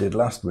one that I did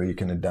last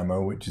week in a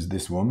demo, which is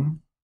this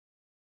one.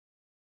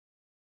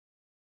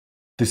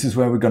 This is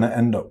where we're going to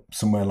end up,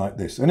 somewhere like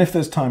this. And if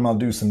there's time, I'll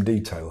do some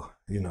detail,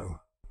 you know.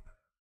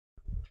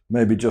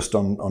 Maybe just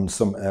on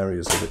some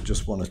areas of it,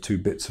 just one or two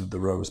bits of the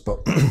rose.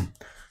 But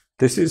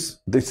this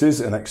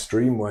is an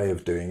extreme way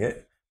of doing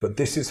it, but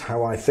this is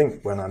how I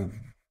think when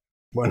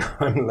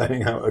I'm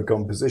laying out a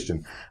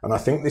composition. And I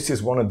think this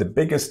is one of the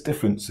biggest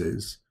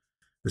differences,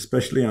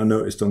 especially I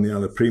noticed on the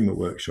Alla Prima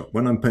workshop,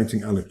 when I'm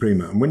painting Alla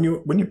Prima. And when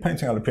you're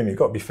painting Alla Prima, you've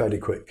got to be fairly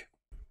quick,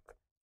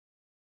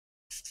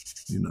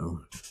 you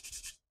know.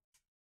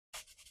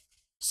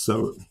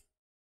 So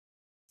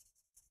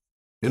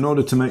in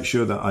order to make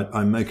sure that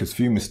I make as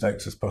few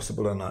mistakes as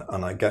possible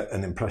and I get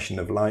an impression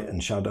of light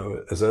and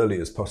shadow as early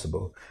as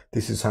possible,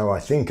 this is how I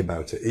think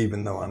about it,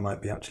 even though I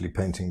might be actually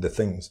painting the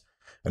things.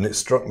 And it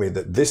struck me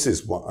that this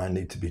is what I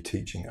need to be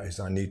teaching, is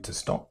I need to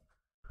stop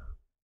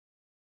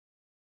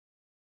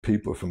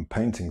people from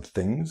painting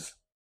things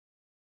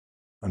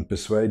and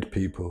persuade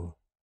people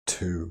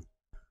to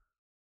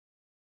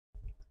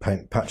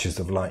paint patches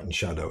of light and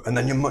shadow. And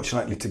then you're much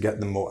likely to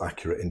get them more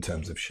accurate in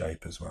terms of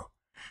shape as well.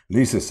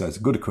 Lisa says,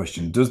 good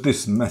question. Does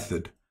this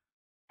method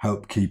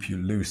help keep you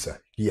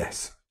looser?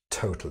 Yes,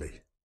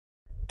 totally.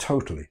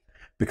 Totally.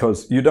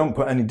 Because you don't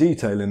put any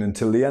detail in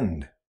until the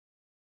end.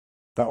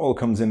 That all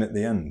comes in at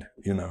the end,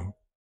 you know.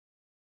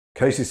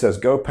 Casey says,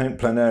 go paint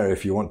plein air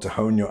if you want to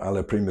hone your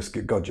Alla Prima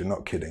skill. God, you're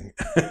not kidding.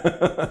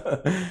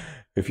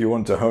 If you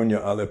want to hone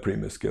your Alla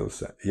Prima skill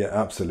set. Yeah,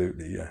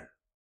 absolutely, yeah.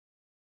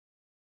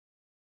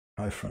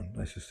 Hi, Fran.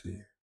 Nice to see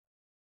you.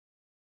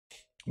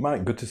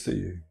 Mike, good to see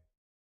you.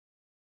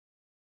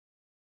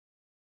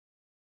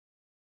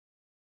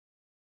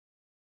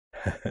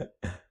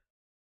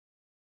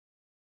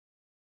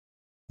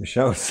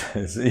 Michelle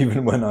says,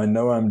 even when I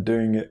know I'm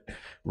doing it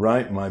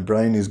right, my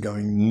brain is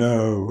going,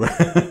 no.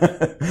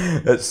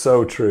 It's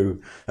so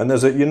true. And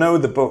there's you know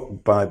the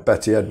book by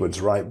Betty Edwards,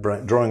 Right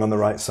Brain, Drawing on the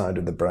Right Side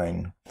of the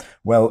Brain?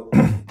 Well,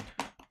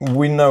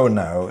 we know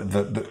now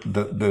that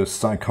the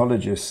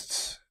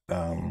psychologists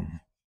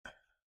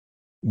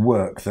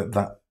work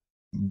that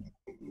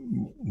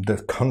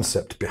the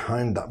concept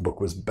behind that book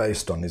was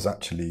based on is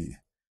actually,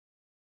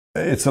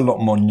 it's a lot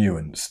more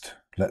nuanced,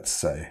 let's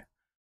say.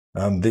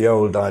 The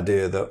old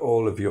idea that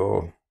all of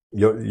your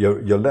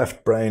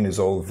left brain is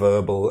all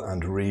verbal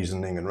and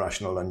reasoning and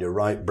rational, and your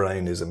right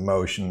brain is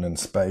emotion and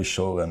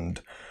spatial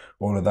and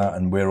all of that,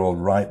 and we're all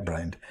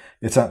right-brained.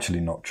 It's actually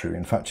not true.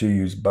 In fact, you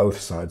use both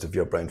sides of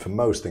your brain for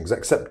most things,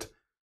 except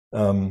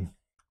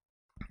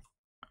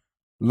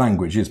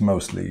language is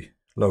mostly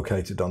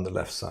located on the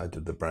left side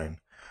of the brain.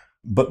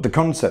 But the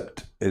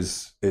concept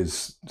is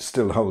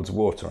still holds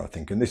water, I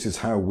think, and this is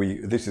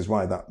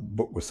why that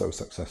book was so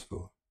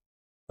successful,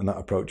 and that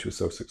approach was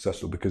so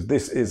successful, because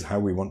this is how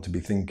we want to be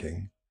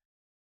thinking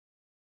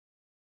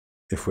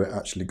if we're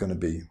actually going to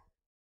be,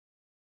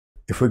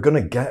 if we're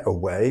going to get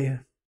away,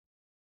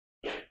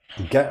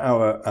 get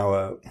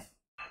our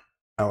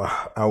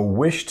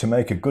wish to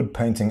make a good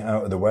painting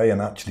out of the way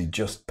and actually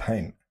just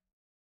paint.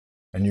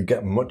 And you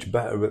get much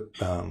better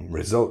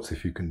results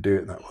if you can do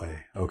it that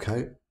way,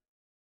 okay?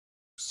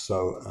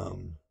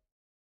 So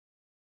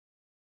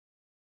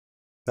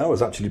that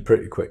was actually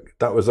pretty quick.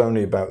 That was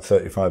only about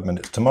 35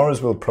 minutes.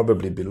 Tomorrow's will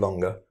probably be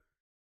longer,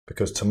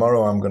 because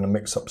tomorrow I'm going to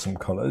mix up some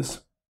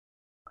colours.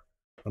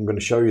 I'm going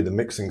to show you the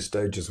mixing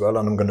stage as well,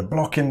 and I'm going to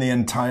block in the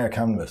entire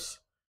canvas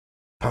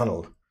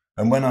panel.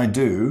 And when I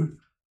do,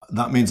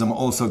 that means I'm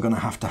also going to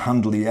have to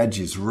handle the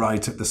edges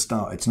right at the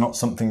start. It's not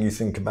something you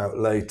think about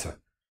later,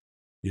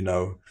 you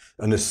know.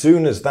 And as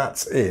soon as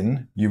that's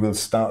in, you will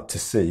start to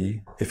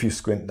see, if you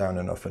squint down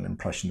enough, an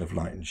impression of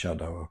light and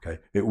shadow, okay?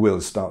 It will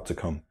start to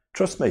come.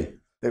 Trust me,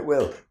 it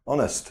will,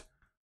 honest.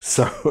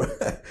 So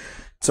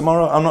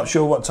tomorrow, I'm not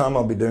sure what time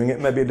I'll be doing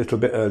it, maybe a little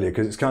bit earlier,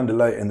 because it's kind of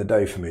late in the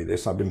day for me,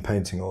 this. I've been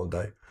painting all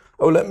day.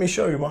 Oh, let me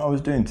show you what I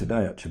was doing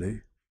today,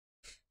 actually.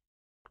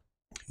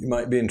 You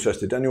might be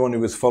interested. Anyone who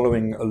was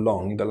following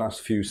along the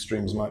last few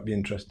streams might be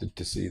interested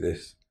to see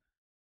this.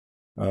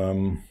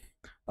 I'm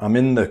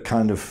in the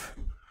kind of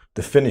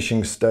the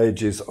finishing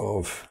stages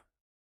of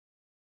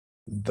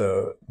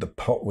the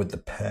pot with the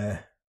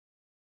pear,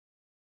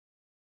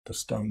 the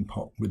stone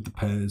pot with the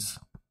pears.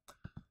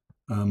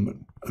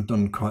 I've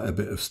done quite a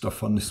bit of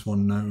stuff on this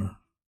one now.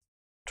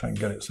 Try and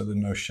get it so there's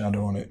no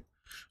shadow on it.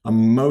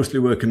 I'm mostly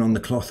working on the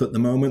cloth at the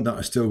moment that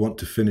I still want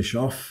to finish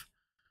off.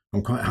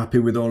 I'm quite happy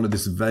with all of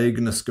this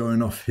vagueness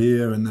going off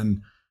here, and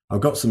then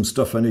I've got some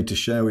stuff I need to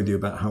share with you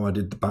about how I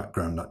did the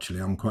background, actually.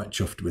 I'm quite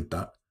chuffed with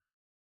that.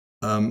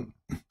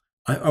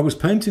 I was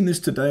painting this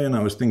today and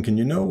I was thinking,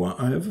 you know what,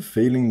 I have a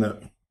feeling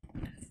that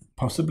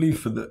possibly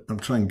for the, I'm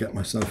trying to get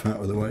myself out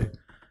of the way,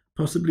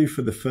 possibly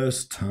for the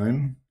first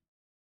time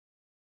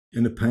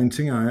in a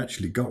painting, I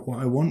actually got what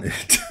I wanted.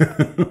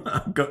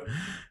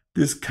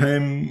 This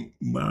came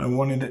where I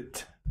wanted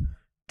it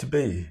to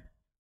be.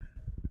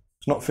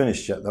 It's not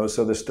finished yet though,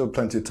 so there's still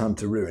plenty of time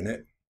to ruin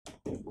it.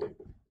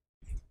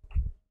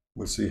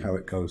 We'll see how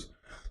it goes.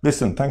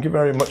 Listen, thank you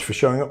very much for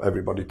showing up,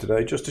 everybody,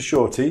 today. Just a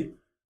shorty,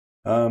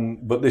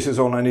 but this is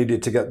all I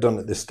needed to get done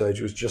at this stage,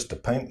 was just to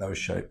paint those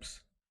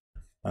shapes.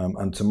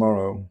 And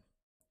tomorrow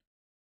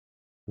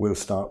we'll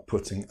start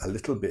putting a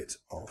little bit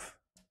of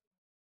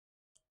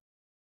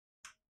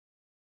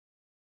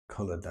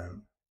colour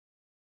down.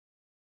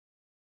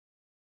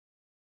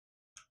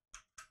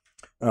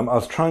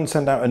 I'll try and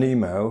send out an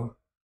email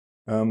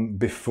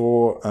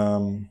before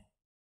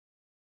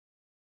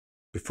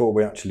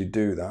we actually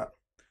do that.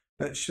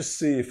 Let's just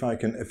see if I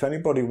can, if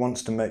anybody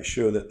wants to make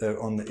sure that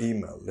they're on the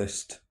email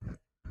list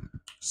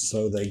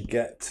so they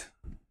get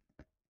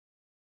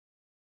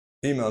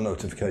email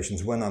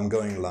notifications when I'm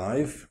going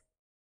live.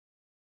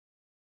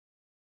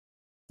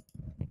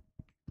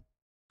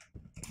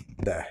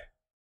 There.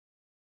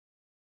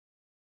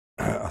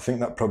 I think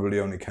that probably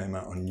only came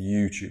out on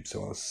YouTube,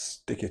 so I'll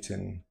stick it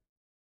in.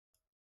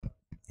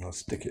 I'll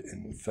stick it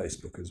in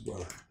Facebook as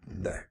well.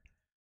 There.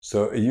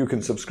 So you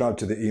can subscribe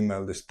to the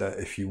email list there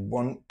if you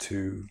want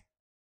to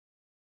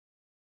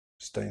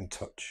stay in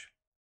touch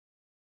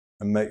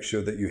and make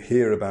sure that you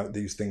hear about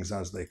these things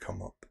as they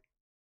come up.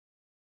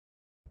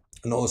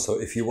 And also,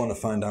 if you want to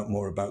find out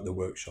more about the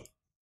workshop,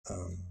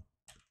 I'll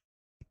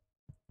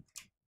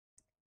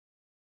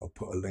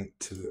put a link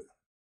to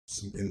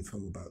some info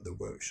about the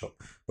workshop.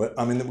 But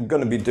I mean, we're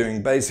going to be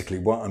doing basically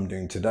what I'm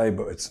doing today,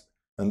 but it's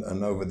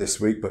and over this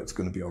week, but it's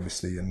going to be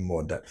obviously in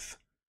more depth.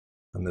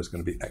 And there's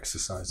going to be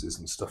exercises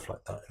and stuff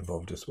like that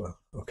involved as well.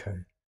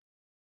 Okay.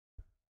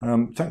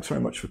 Thanks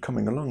very much for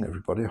coming along,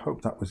 everybody. I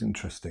hope that was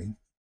interesting.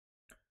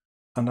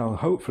 And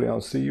hopefully I'll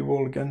see you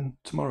all again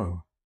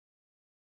tomorrow.